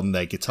play on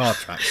their guitar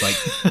tracks. Like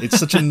it's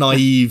such a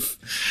naive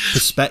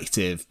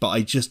perspective, but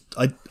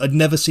I'd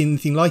never seen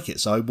anything like it.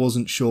 So I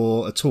wasn't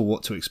sure at all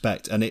what to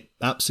expect. And it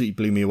absolutely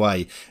blew me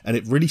away. And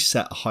it really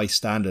set a high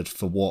standard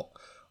for what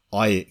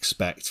I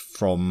expect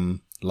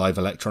from live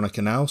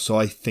electronica now. So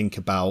I think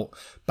about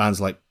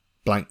bands like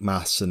Blank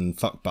Mass and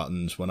Fuck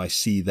Buttons. When I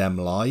see them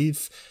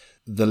live,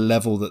 the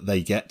level that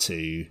they get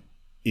to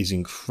is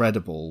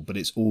incredible, but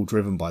it's all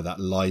driven by that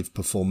live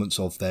performance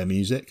of their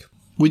music.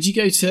 Would you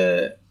go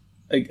to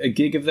a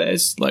gig of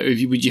theirs? Like,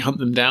 would you hunt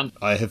them down?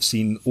 I have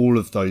seen all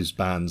of those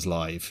bands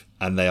live,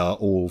 and they are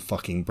all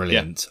fucking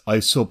brilliant. Yeah. I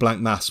saw Blank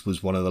Mass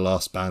was one of the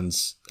last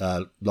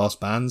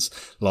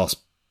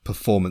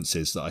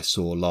performances that I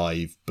saw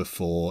live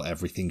before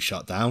everything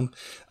shut down,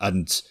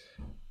 and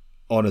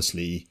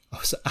honestly, I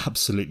was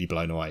absolutely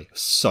blown away.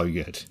 So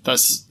good.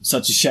 That's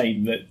such a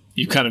shame that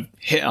you kind of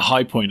hit a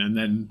high point and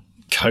then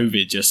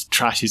COVID just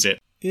trashes it.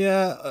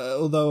 Yeah,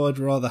 although I'd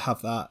rather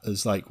have that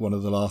as like one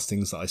of the last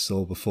things that I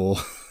saw before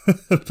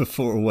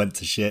before it went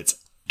to shit.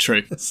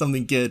 True.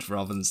 Something good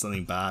rather than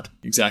something bad.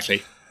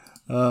 Exactly.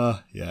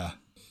 Yeah.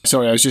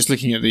 Sorry, I was just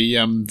looking at the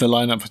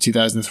lineup for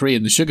 2003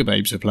 and the Sugar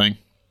Babes are playing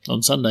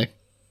on Sunday.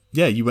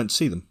 Yeah, you went to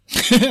see them.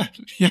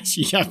 Yes,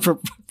 yeah,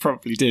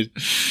 probably did.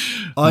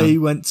 I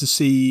went to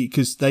see,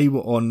 because they were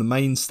on the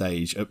main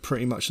stage at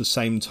pretty much the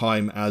same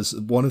time as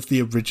one of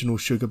the original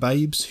Sugar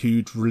Babes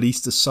who'd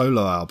released a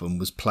solo album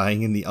was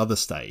playing in the other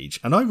stage.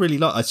 And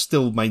I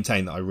still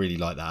maintain that I really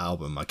like that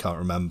album. I can't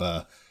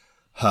remember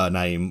her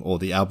name or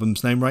the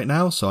album's name right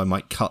now, so I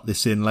might cut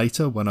this in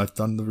later when I've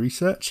done the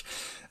research.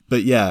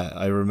 But yeah,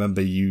 I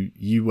remember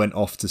you went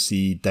off to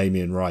see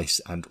Damien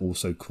Rice and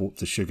also caught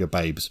the Sugar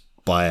Babes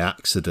by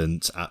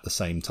accident at the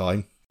same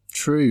time.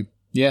 True.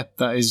 Yeah,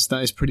 that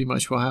is pretty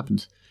much what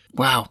happened.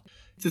 Wow.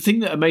 The thing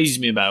that amazes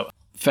me about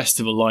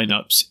festival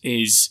lineups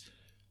is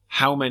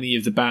how many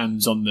of the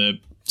bands on the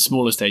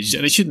smaller stages,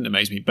 and it shouldn't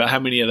amaze me, but how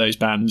many of those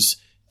bands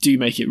do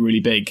make it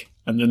really big,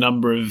 and the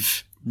number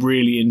of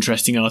really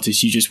interesting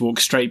artists you just walk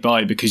straight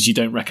by because you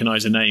don't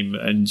recognise a name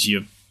and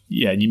you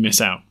miss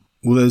out.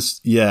 Well,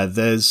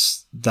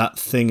 there's that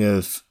thing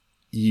of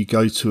you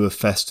go to a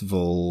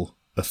festival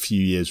a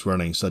few years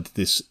running. So I did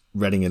this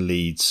Reading and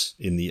Leeds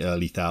in the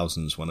early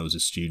thousands when I was a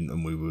student,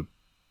 and we were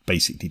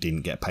basically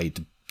didn't get paid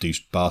to do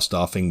bar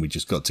staffing. We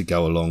just got to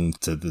go along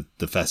to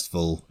the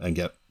festival and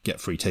get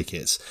get free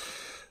tickets.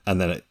 And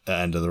then at the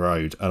end of the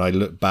road, and I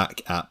look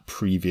back at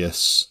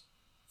previous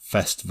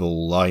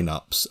festival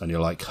lineups, and you're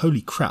like,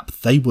 holy crap,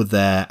 they were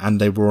there, and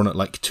they were on at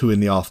like 2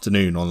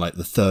 PM on like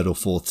the 3rd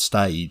or 4th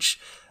stage,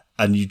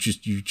 and you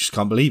just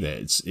can't believe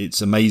it.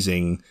 It's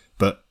amazing,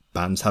 but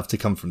bands have to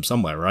come from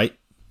somewhere, right?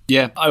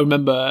 Yeah, I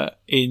remember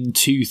in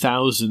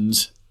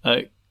 2000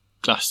 at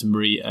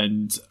Glastonbury,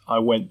 and I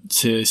went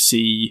to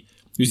see,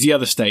 it was the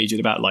other stage at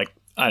about like,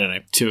 I don't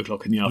know, 2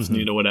 o'clock in the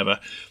afternoon or whatever.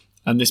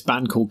 And this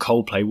band called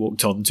Coldplay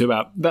walked on to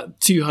about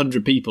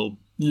 200 people,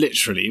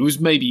 literally. It was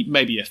maybe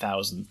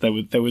 1,000.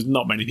 There was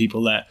not many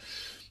people there.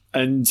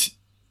 And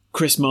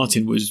Chris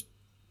Martin was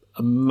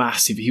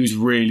he was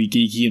really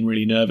geeky and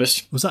really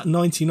nervous. Was that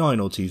 99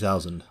 or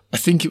 2000? I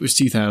think it was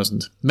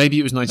 2000. Maybe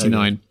it was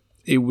 99. Okay.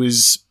 It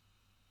was...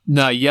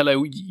 No,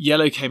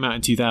 Yellow came out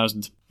in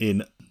 2000.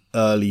 In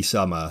early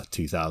summer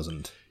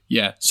 2000.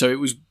 Yeah, so it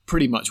was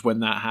pretty much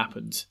when that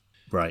happened.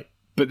 Right.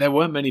 But there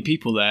weren't many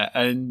people there,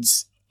 and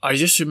I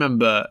just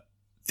remember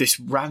this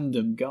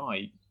random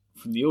guy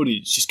from the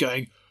audience just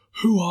going,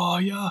 "Who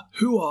are ya?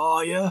 Who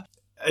are ya?"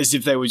 As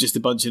if they were just a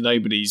bunch of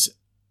nobodies.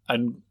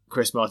 And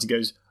Chris Martin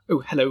goes, "Oh,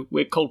 hello,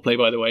 we're Coldplay,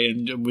 by the way,"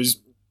 and was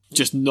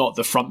just not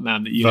the front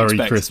man that you'd expect.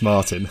 Very Chris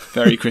Martin.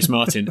 Very Chris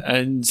Martin.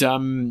 And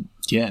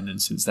yeah, and then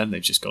since then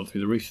they've just gone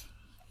through the roof.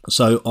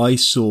 So I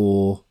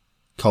saw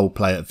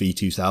Coldplay at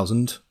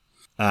V2000,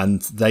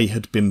 and they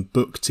had been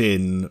booked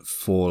in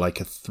for like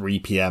a 3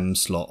 PM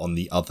slot on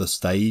the other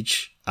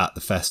stage at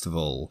the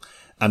festival.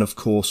 And of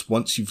course,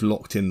 once you've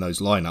locked in those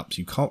lineups,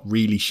 you can't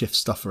really shift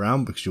stuff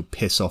around because you'll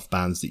piss off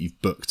bands that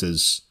you've booked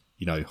as,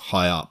 you know,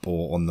 high up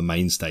or on the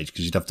main stage,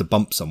 because you'd have to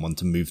bump someone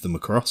to move them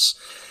across.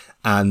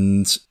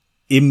 And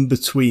in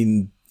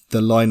between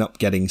the lineup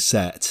getting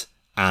set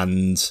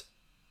and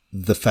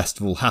the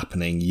festival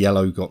happening,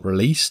 Yellow got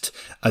released.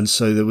 And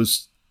so there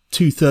was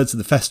 2/3 of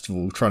the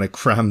festival trying to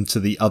cram to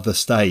the other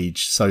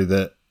stage so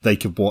that they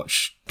could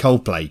watch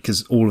Coldplay,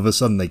 because all of a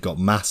sudden they got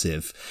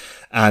massive.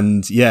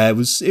 And yeah, it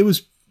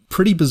was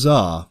pretty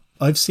bizarre.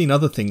 I've seen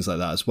other things like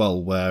that as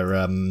well,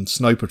 where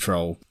Snow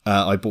Patrol,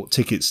 I bought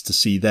tickets to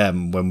see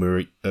them when we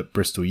were at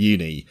Bristol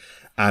Uni,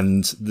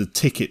 and the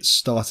tickets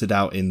started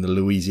out in the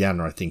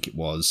Louisiana, I think it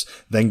was,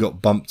 then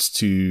got bumped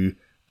to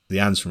the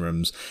Ansem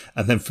Rooms,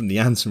 and then from the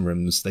Ansem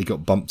Rooms they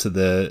got bumped to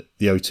the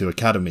O2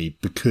 Academy,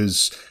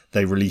 because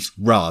they released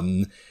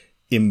Run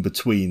in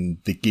between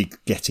the gig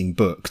getting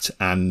booked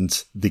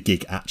and the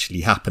gig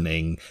actually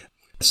happening.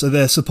 So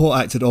their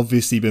support act had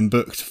obviously been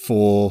booked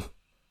for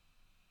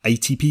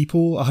 80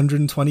 people,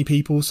 120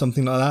 people,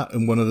 something like that,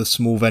 in one of the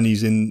small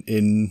venues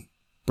in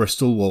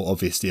Bristol. Well,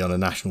 obviously on a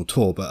national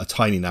tour, but a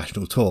tiny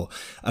national tour.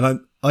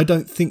 And I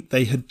don't think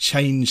they had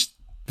changed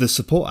the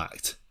support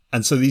act.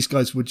 And so these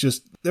guys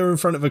they're in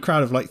front of a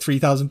crowd of like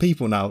 3,000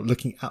 people now,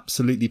 looking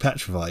absolutely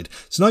petrified.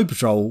 Snow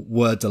Patrol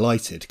were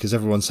delighted because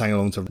everyone sang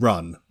along to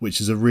Run, which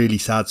is a really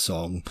sad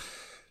song.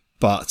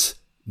 But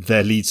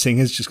their lead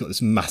singer's just got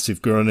this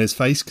massive grin on his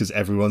face because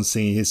everyone's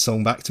singing his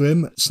song back to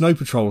him. Snow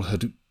Patrol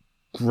had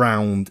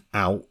ground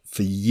out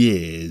for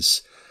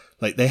years.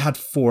 Like, they had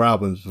 4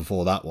 albums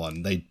before that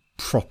one. They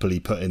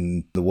properly put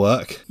in the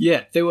work.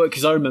 Yeah, they were,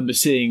 because I remember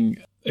seeing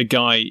a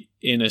guy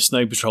in a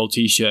Snow Patrol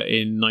t-shirt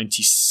in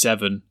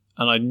 97,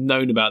 and I'd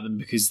known about them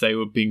because they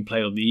were being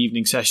played on the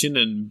evening session,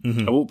 and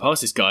I walked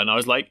past this guy and I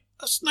was like,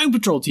 a Snow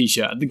Patrol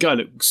t-shirt, and the guy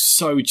looked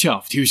so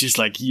chuffed. He was just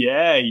like,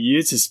 yeah,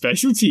 it's a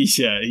special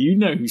t-shirt, you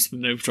know who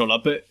Snow Patrol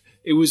are. But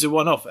it was a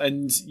one-off,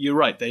 and you're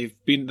right,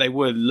 they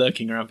were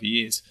lurking around for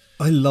years.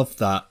 I love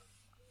that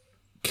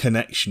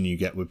connection you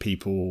get with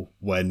people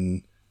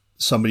when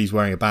somebody's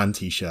wearing a band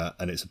t-shirt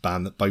and it's a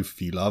band that both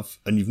of you love,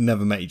 and you've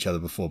never met each other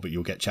before, but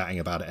you'll get chatting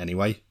about it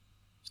anyway.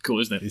 It's cool,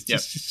 isn't it? It's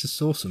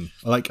just awesome.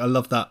 I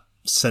love that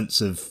sense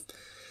of,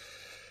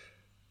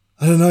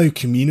 I don't know,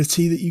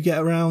 community that you get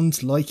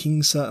around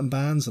liking certain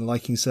bands and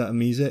liking certain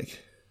music.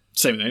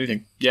 Same with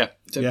anything. Yeah.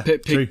 So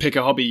pick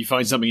a hobby, you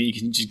find something and you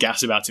can just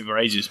gas about it for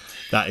ages.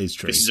 That is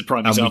true. This is a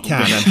prime example.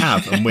 And we can and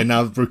have, and we're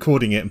now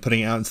recording it and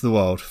putting it out into the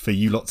world for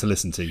you lot to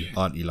listen to.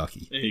 Aren't you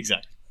lucky?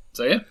 Exactly.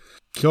 So yeah.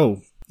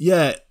 Cool.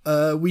 Yeah,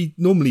 we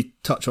normally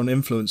touch on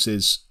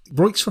influences.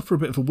 Röyksopp are a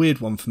bit of a weird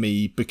one for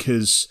me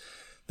because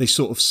they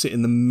sort of sit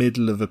in the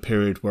middle of a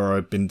period where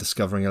I've been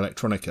discovering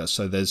electronica.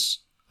 So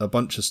there's a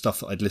bunch of stuff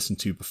that I'd listened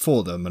to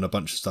before them and a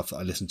bunch of stuff that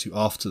I listened to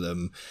after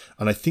them.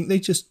 And I think they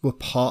just were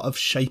part of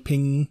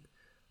shaping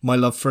my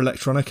love for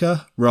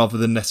electronica rather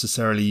than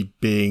necessarily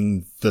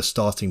being the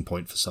starting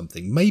point for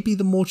something. Maybe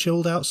the more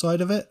chilled out side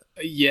of it.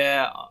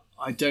 Yeah,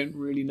 I don't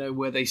really know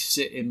where they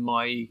sit in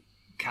my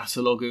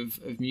catalogue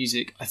of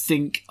music. I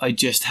think I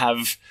just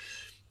have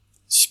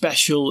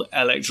special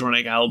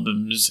electronic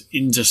albums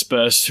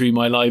interspersed through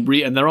my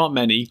library, and there aren't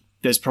many.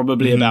 There's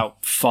probably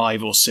about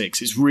 5 or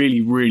 6. It's really,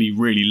 really,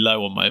 really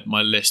low on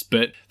my list,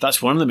 but that's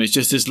one of them. It's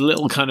just this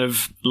little kind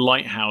of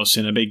lighthouse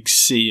in a big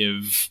sea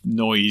of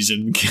noise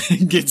and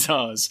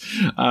guitars.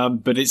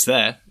 But it's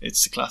there.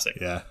 It's a classic.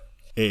 Yeah,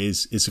 it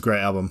is. It's a great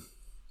album.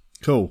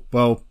 Cool.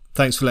 Well,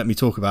 thanks for letting me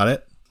talk about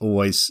it.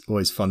 always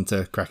fun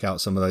to crack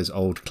out some of those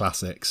old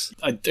classics.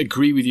 I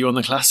agree with you on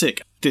the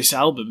classic. This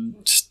album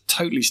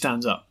totally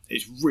stands up.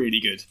 It's really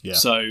good. Yeah.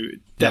 So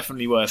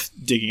definitely worth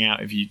digging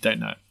out if you don't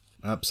know it.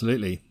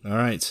 Absolutely. All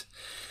right.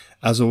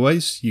 As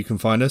always, you can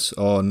find us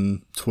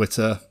on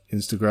Twitter,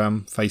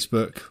 Instagram,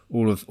 Facebook,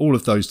 all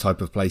of those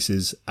type of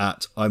places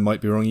at I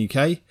Might Be Wrong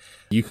UK.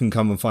 You can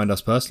come and find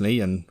us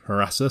personally and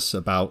harass us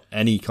about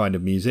any kind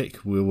of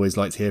music. We always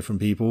like to hear from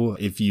people.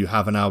 If you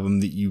have an album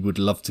that you would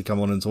love to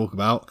come on and talk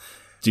about,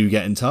 do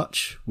get in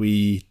touch.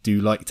 We do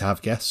like to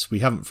have guests. We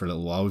haven't for a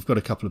little while. We've got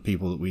a couple of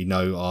people that we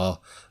know are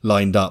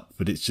lined up,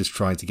 but it's just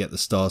trying to get the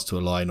stars to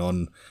align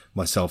on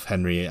myself,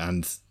 Henry,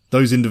 and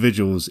those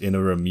individuals in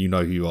a room. You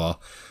know who you are.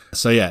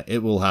 So yeah,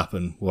 it will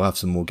happen. We'll have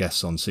some more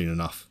guests on soon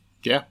enough.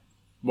 Yeah,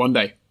 one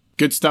day.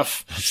 Good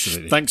stuff.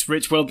 Absolutely. Thanks,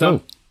 Rich. Well done.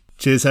 Cool.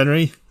 Cheers,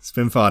 Henry. It's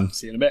been fun.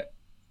 See you in a bit.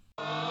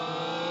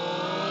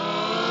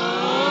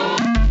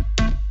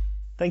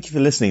 Thank you for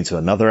listening to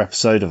another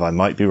episode of I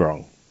Might Be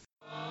Wrong.